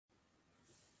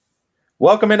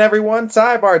Welcome in, everyone.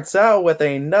 Ty Bartell with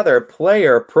another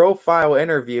player profile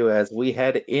interview as we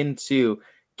head into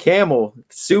Camel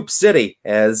Soup City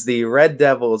as the Red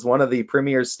Devils, one of the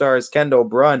premier stars, Kendall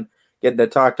Brunn, getting to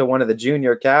talk to one of the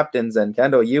junior captains. And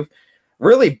Kendall, you've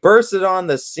really bursted on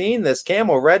the scene. This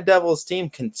Camel Red Devils team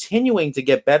continuing to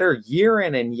get better year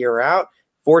in and year out.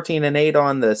 14-8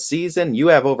 on the season. You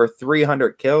have over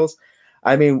 300 kills.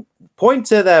 I mean, point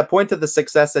to the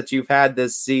success that you've had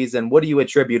this season. What do you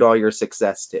attribute all your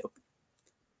success to?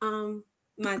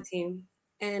 My team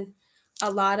and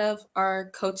a lot of our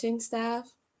coaching staff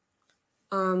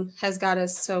has got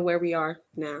us to where we are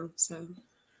now. So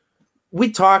we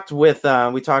talked with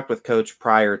Coach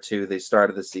prior to the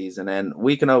start of the season, and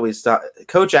we can always talk.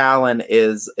 Coach Allen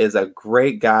is a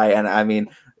great guy, and I mean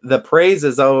the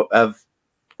praises of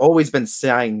always been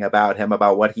saying about him,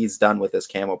 about what he's done with this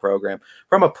Camel program.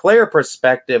 From a player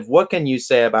perspective, what can you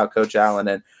say about Coach Allen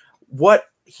and what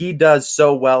he does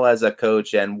so well as a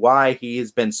coach and why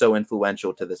he's been so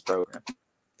influential to this program?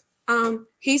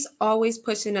 He's always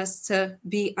pushing us to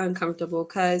be uncomfortable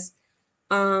because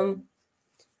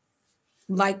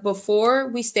like before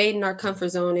we stayed in our comfort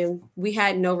zone and we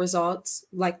had no results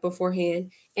like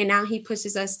beforehand, and now he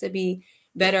pushes us to be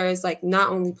better as like not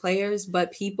only players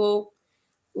but people,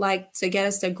 like to get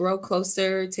us to grow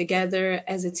closer together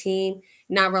as a team,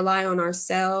 not rely on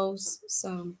ourselves.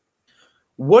 So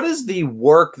what is the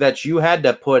work that you had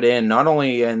to put in, not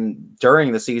only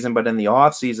during the season, but in the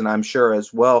off season, I'm sure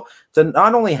as well, to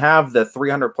not only have the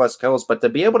 300 plus kills, but to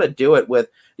be able to do it with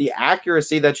the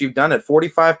accuracy that you've done it,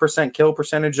 45% kill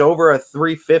percentage, over a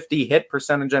 350 hit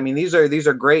percentage. I mean, these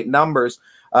are great numbers,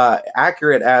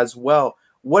 accurate as well.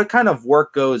 What kind of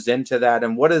work goes into that,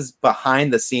 and what is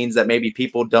behind the scenes that maybe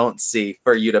people don't see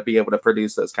for you to be able to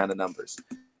produce those kind of numbers?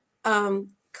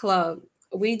 Club.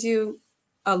 We do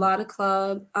a lot of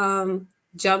club,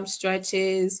 jump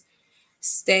stretches,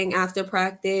 staying after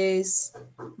practice,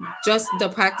 just the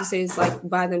practices like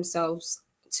by themselves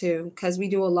too, because we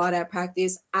do a lot at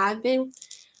practice. I've been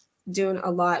doing a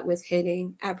lot with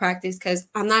hitting at practice because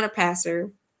I'm not a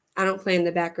passer. I don't play in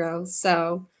the back row.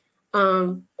 So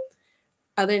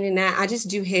other than that, I just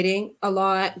do hitting a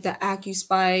lot, the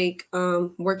AccuSpike,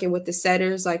 working with the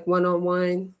setters like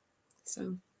one-on-one.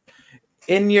 So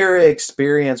in your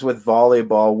experience with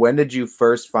volleyball, when did you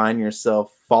first find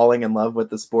yourself falling in love with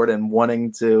the sport and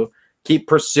wanting to keep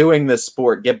pursuing the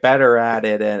sport, get better at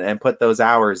it, and put those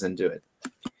hours into it?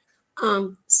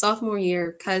 Sophomore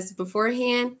year, because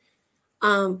beforehand,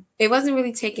 it wasn't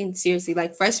really taken seriously.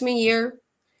 Like freshman year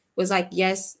was like,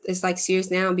 yes, it's like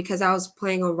serious now because I was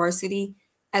playing on varsity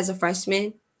as a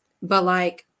freshman, but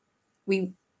like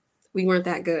we weren't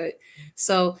that good.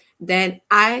 So then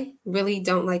I really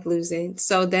don't like losing.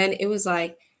 So then it was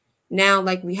like, now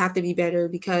like we have to be better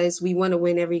because we want to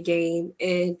win every game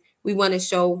and we want to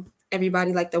show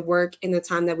everybody like the work and the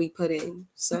time that we put in.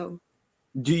 So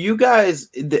do you guys,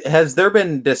 has there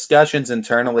been discussions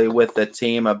internally with the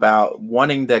team about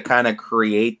wanting to kind of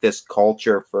create this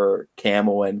culture for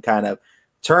Camel and kind of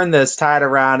turn this tide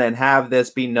around and have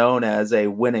this be known as a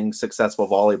winning, successful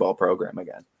volleyball program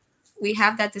again? We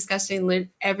have that discussion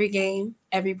every game,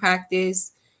 every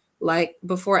practice, like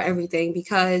before everything,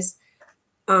 because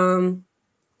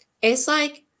it's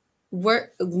like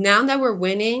now that we're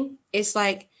winning, it's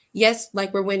like, yes,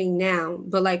 like we're winning now,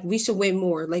 but like we should win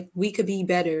more. Like we could be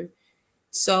better.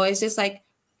 So it's just like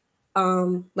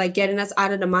getting us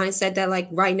out of the mindset that like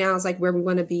right now is like where we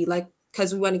want to be, like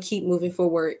because we want to keep moving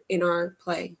forward in our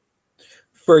play.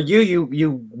 For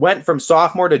you went from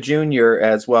sophomore to junior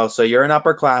as well, so you're an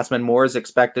upperclassman. More is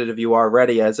expected of you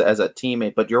already as a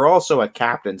teammate, but you're also a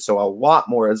captain, so a lot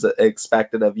more is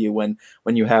expected of you when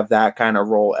you have that kind of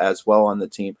role as well on the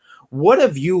team. What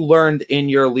have you learned in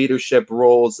your leadership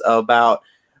roles about,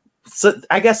 so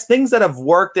I guess, things that have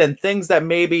worked and things that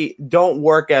maybe don't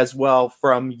work as well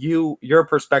from your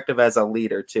perspective as a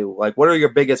leader too? Like, what are your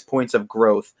biggest points of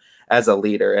growth as a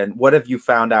leader, and what have you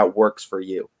found out works for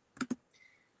you?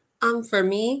 For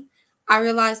me, I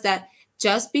realized that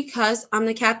just because I'm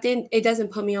the captain, it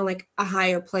doesn't put me on like a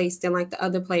higher place than like the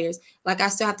other players. Like I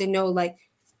still have to know like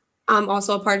I'm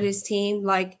also a part of this team.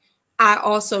 Like I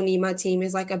also need my team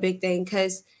is like a big thing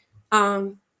because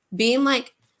being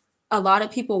like a lot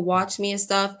of people watch me and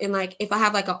stuff, and like if I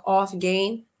have like an off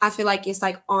game, I feel like it's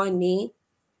like on me.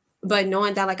 But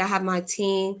knowing that like I have my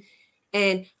team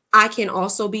and I can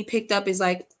also be picked up is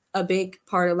like a big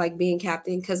part of like being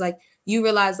captain, because like you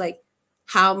realize like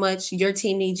how much your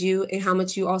team needs you and how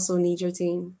much you also need your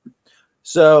team.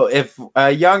 So if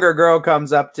a younger girl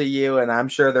comes up to you, and I'm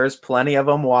sure there's plenty of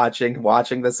them watching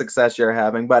the success you're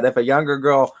having, but if a younger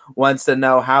girl wants to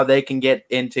know how they can get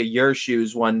into your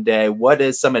shoes one day, what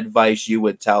is some advice you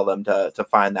would tell them to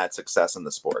find that success in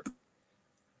the sport?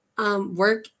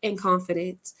 Work and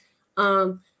confidence.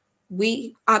 I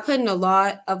put in a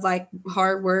lot of like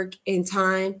hard work and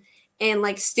time, and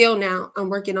like still now I'm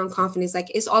working on confidence.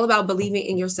 Like it's all about believing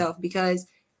in yourself, because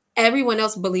everyone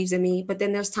else believes in me, but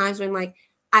then there's times when like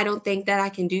I don't think that I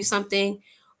can do something,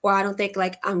 or I don't think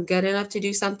like I'm good enough to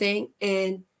do something.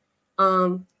 And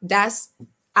that's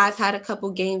I've had a couple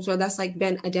games where that's like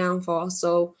been a downfall.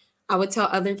 So I would tell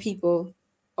other people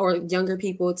or younger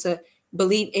people to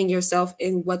believe in yourself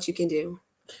and what you can do.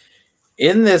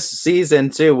 In this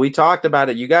season too, we talked about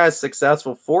it. You guys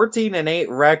successful 14-8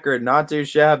 record, not too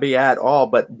shabby at all.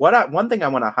 But one thing I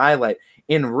want to highlight,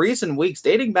 in recent weeks,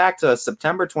 dating back to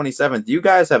September 27th, you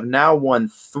guys have now won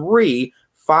 3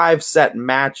 5-set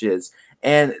matches.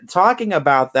 And talking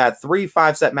about that, 3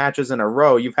 5-set matches in a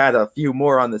row, you've had a few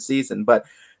more on the season, but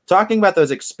talking about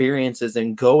those experiences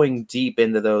and going deep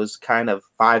into those kind of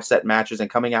 5-set matches and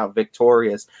coming out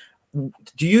victorious,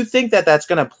 do you think that that's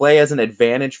going to play as an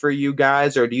advantage for you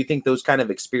guys, or do you think those kind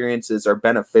of experiences are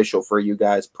beneficial for you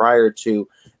guys prior to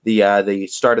the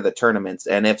start of the tournaments?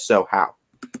 And if so, how?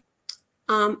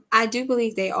 I do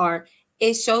believe they are.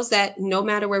 It shows that no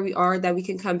matter where we are, that we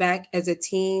can come back as a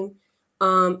team.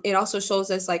 It also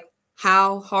shows us like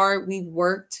how hard we've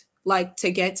worked like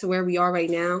to get to where we are right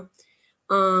now.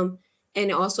 And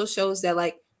it also shows that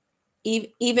like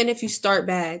even if you start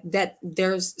bad, that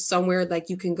there's somewhere like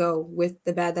you can go with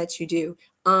the bad that you do.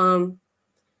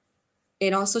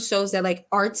 It also shows that like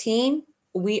our team,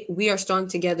 we are strong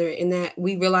together, in that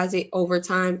we realize it over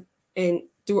time, and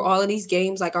through all of these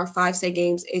games, like our 5-set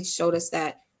games, it showed us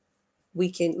that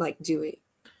we can like do it.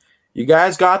 You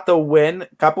guys got the win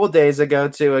a couple of days ago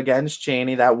too against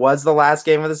Cheney. That was the last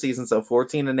game of the season, so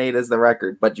 14-8 is the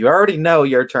record. But you already know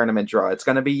your tournament draw. It's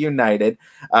going to be United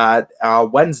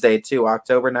Wednesday too,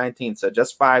 October 19th. So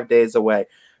just 5 days away.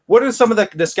 What are some of the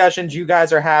discussions you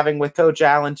guys are having with Coach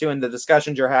Allen too, and the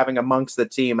discussions you're having amongst the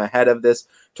team ahead of this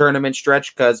tournament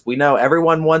stretch? Because we know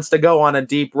everyone wants to go on a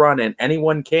deep run, and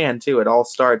anyone can too. It all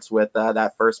starts with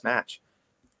that first match.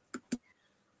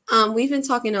 We've been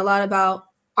talking a lot about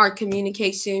our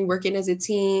communication, working as a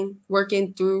team,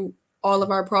 working through all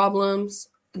of our problems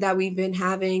that we've been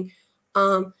having.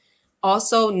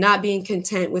 Also, not being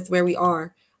content with where we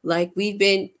are. Like we've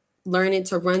been learning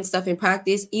to run stuff in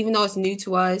practice, even though it's new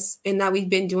to us and that we've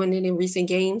been doing it in recent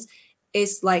games.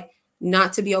 It's like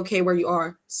not to be okay where you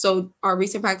are. So our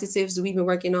recent practices, we've been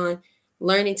working on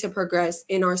learning to progress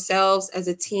in ourselves as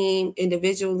a team,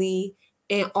 individually,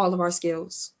 and all of our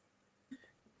skills.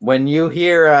 When you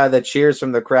hear the cheers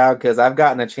from the crowd, because I've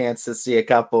gotten a chance to see a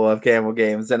couple of Campbell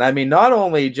games, and I mean, not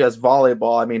only just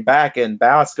volleyball, I mean, back in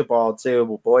basketball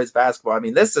too, boys basketball. I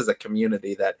mean, this is a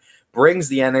community that brings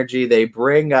the energy. They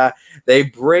bring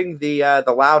the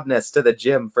loudness to the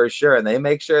gym for sure, and they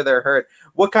make sure they're heard.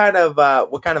 What kind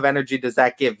of energy does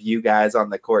that give you guys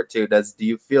on the court too? Do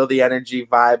you feel the energy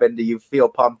vibe, and do you feel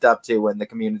pumped up too when the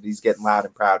community's getting loud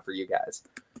and proud for you guys?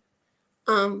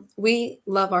 We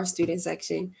love our student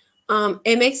section.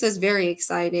 It makes us very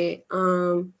excited.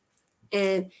 And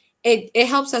it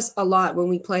helps us a lot when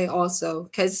we play also,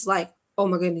 because it's like, oh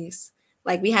my goodness,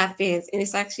 like we have fans, and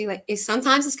it's actually like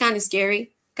sometimes it's kind of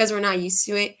scary because we're not used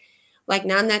to it. Like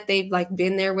now that they've like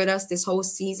been there with us this whole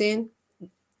season,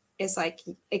 it's like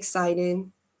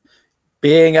exciting.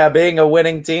 Being a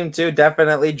winning team too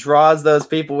definitely draws those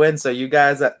people in. So you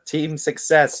guys, team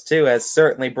success too has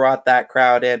certainly brought that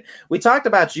crowd in. We talked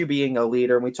about you being a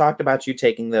leader, and we talked about you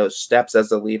taking those steps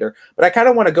as a leader. But I kind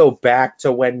of want to go back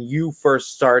to when you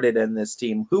first started in this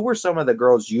team. Who were some of the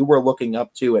girls you were looking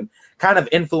up to and kind of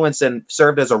influenced and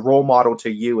served as a role model to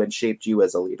you and shaped you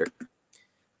as a leader?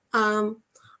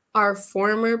 Our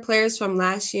former players from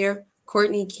last year,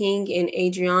 Courtney King and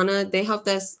Adriana, they helped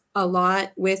us a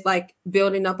lot with like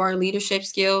building up our leadership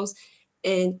skills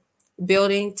and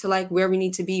building to like where we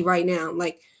need to be right now.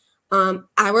 Like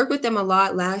I worked with them a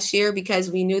lot last year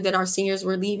because we knew that our seniors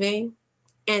were leaving.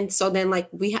 And so then like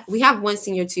we have one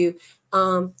senior too.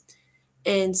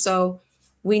 And so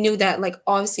we knew that like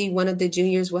obviously one of the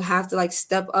juniors will have to like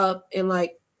step up, and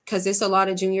like because there's a lot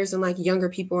of juniors and like younger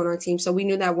people on our team. So we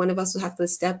knew that one of us would have to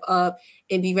step up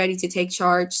and be ready to take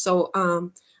charge. So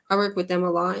I work with them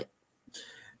a lot.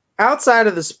 Outside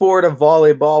of the sport of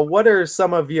volleyball, what are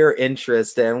some of your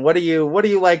interests, and what do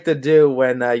you like to do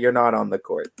when you're not on the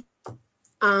court?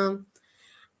 I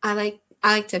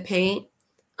like to paint.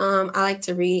 I like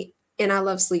to read, and I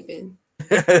love sleeping.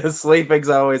 Sleeping's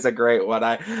always a great one.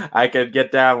 I could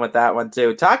get down with that one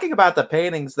too. Talking about the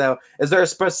paintings though, is there a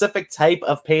specific type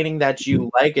of painting that you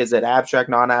like? Is it abstract,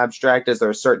 non-abstract? Is there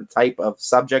a certain type of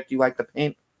subject you like to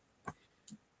paint?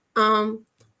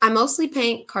 I mostly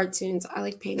paint cartoons. I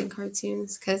like painting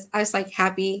cartoons because I just like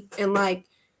happy and like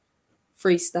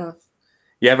free stuff.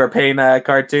 You ever paint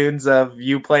cartoons of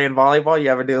you playing volleyball? You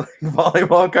ever do like,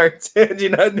 volleyball cartoons? You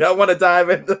know, don't want to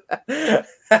dive into that.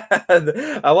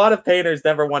 A lot of painters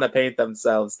never want to paint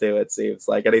themselves too, it seems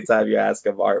like, anytime you ask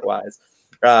them art-wise.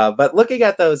 But looking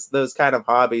at those kind of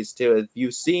hobbies too, have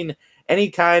you seen any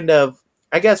kind of,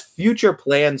 I guess, future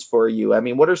plans for you? I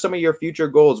mean, what are some of your future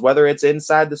goals, whether it's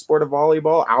inside the sport of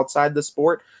volleyball, outside the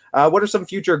sport? What are some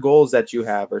future goals that you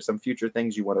have, or some future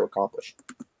things you want to accomplish?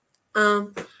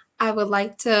 I would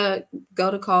like to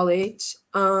go to college.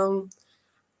 I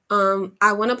want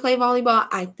to play volleyball.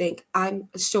 I think I'm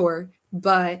sure,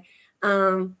 but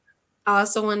I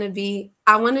also want to be.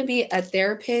 I want to be a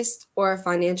therapist or a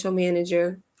financial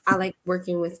manager. I like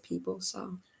working with people.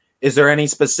 So, is there any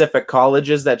specific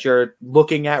colleges that you're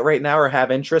looking at right now or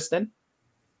have interest in?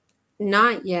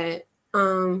 Not yet.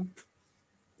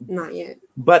 Not yet.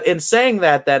 But in saying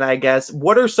that, then I guess,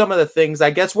 what are some of the things, I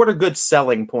guess, what are good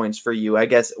selling points for you? I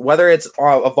guess whether it's a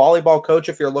volleyball coach,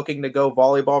 if you're looking to go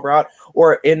volleyball route,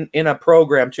 or in a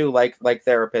program too, like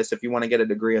therapist, if you want to get a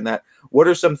degree in that, what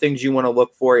are some things you want to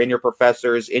look for in your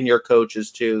professors, in your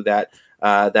coaches too, that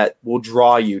that will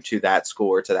draw you to that school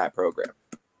or to that program?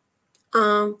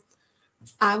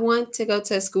 I want to go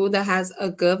to a school that has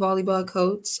a good volleyball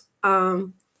coach.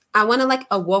 I want to like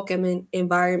a welcoming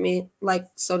environment, like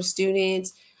so the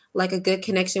students, like a good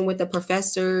connection with the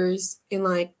professors and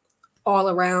like all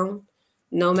around,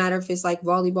 no matter if it's like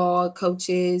volleyball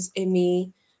coaches and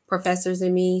me, professors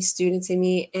and me, students and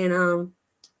me. And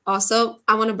also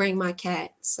I want to bring my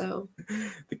cat. So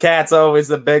the cat's always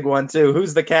the big one too.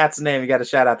 Who's the cat's name? You got to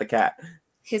shout out the cat.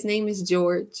 His name is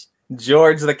George.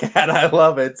 George the cat, I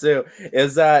love it too.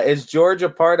 Is George a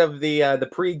part of the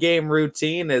pregame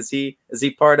routine? Is he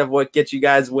part of what gets you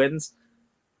guys wins?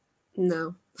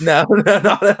 No. No,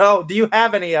 not at all. Do you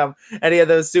have any of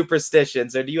those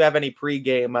superstitions, or do you have any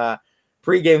pregame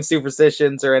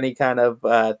superstitions, or any kind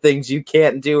of things you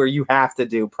can't do or you have to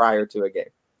do prior to a game?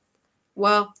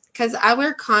 Well, because I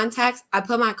wear contacts, I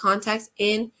put my contacts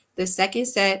in the second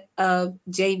set of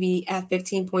JV at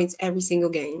 15 points every single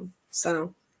game.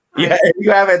 So. Yeah,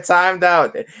 you have it timed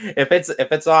out. If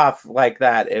it's off like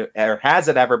that, or has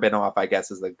it ever been off, I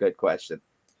guess is a good question.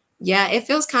 Yeah, it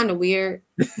feels kind of weird.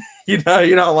 You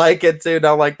don't like it too.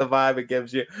 Don't like the vibe it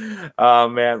gives you. Oh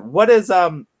man, what is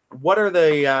the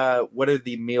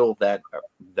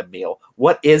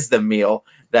meal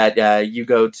that you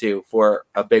go to for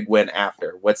a big win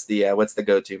after? What's the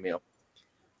go-to meal?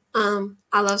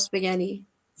 I love spaghetti.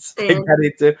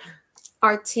 Spaghetti too.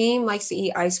 Our team likes to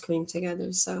eat ice cream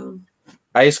together, so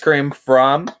ice cream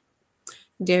from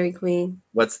Dairy Queen.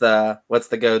 What's the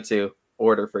go-to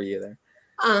order for you there?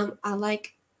 I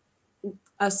like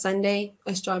a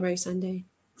strawberry sundae.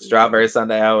 Strawberry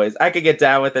sundae always. I could get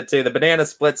down with it too. The banana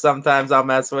split sometimes I'll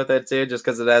mess with it too, just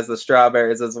because it has the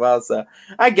strawberries as well. So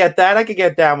I get that. I could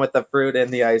get down with the fruit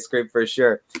and the ice cream for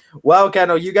sure. Well,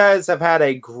 Kendall, you guys have had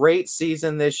a great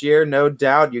season this year, no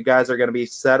doubt. You guys are going to be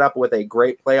set up with a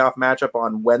great playoff matchup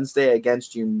on Wednesday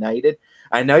against United.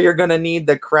 I know you're going to need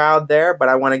the crowd there, but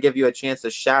I want to give you a chance to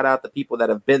shout out the people that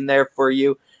have been there for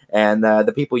you and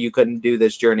the people you couldn't do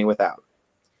this journey without.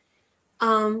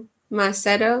 My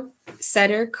setter,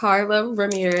 Carla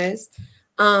Ramirez,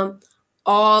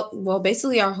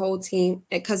 basically our whole team,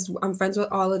 because I'm friends with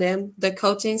all of them, the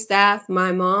coaching staff,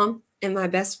 my mom, and my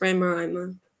best friend,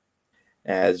 Marima.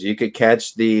 As you could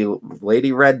catch the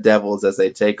Lady Red Devils as they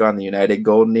take on the United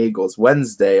Golden Eagles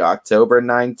Wednesday, October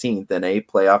 19th in a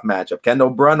playoff matchup. Kendall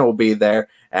Brunn will be there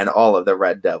and all of the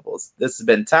Red Devils. This has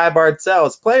been Ty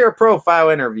Bartell's player profile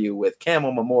interview with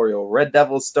Campbell Memorial Red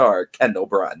Devils star Kendall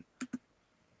Brunn.